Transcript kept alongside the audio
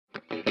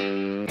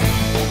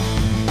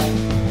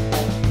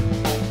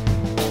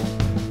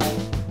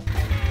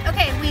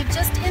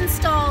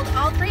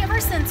all three of our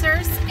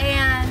sensors,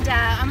 and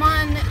I'm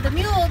on the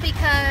mule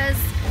because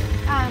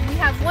we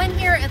have one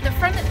here at the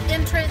front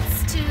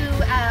entrance to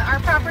our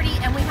property,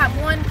 and we have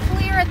one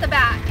clear at the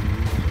back.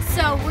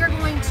 So we're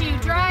going to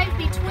drive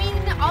between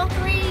all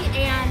three,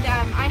 and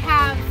I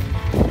have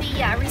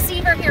the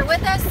receiver here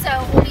with us,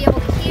 so we'll be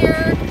able to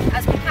hear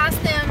as we pass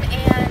them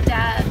and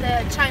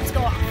the chimes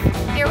go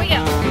off. Here we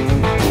go.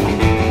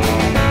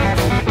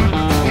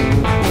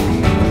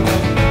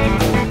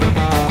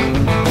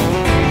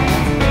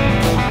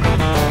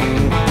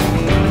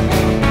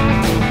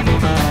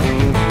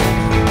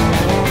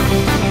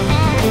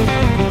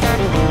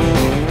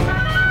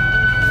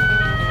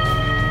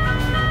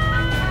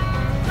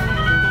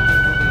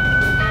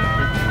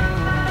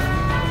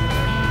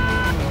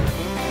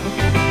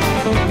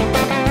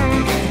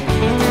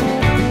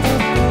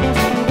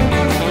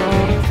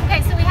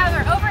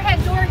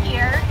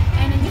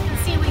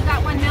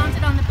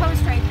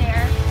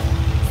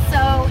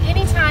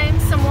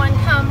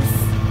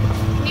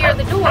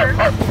 The door,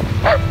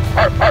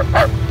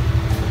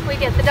 we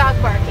get the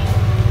dog barking.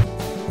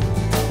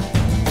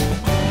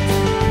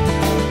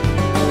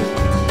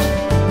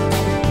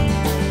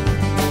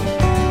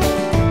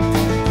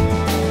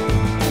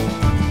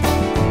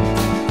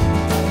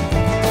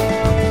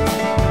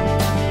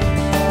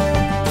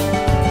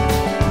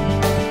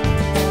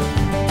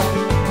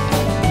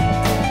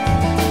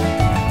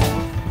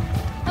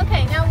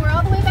 Okay, now we're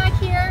all the way back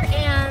here,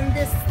 and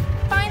this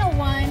final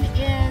one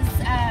is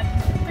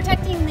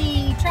protecting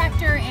the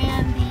tractor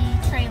and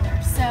the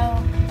trailer. So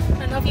I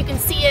don't know if you can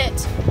see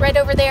it right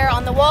over there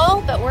on the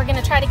wall, but we're going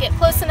to try to get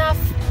close enough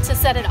to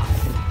set it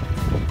off.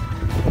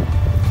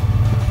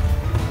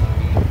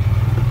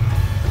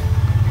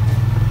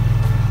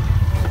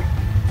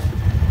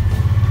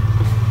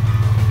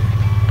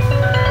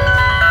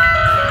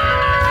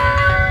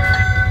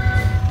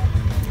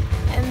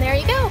 And there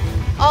you go.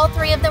 All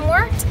three of them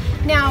worked.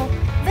 Now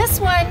this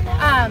one,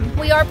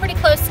 we are pretty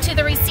close to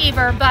the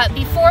receiver, but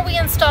before we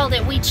installed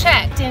it, we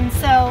checked. And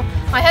so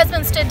my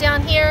husband stood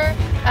down here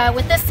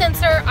with this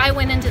sensor. I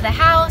went into the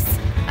house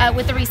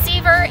with the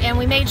receiver, and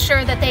we made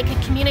sure that they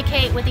could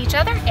communicate with each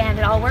other, and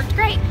it all worked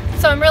great.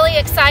 So I'm really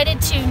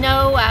excited to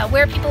know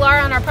where people are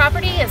on our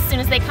property as soon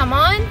as they come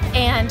on,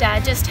 and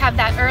just have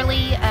that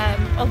early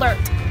alert.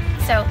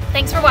 So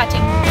thanks for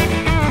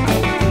watching.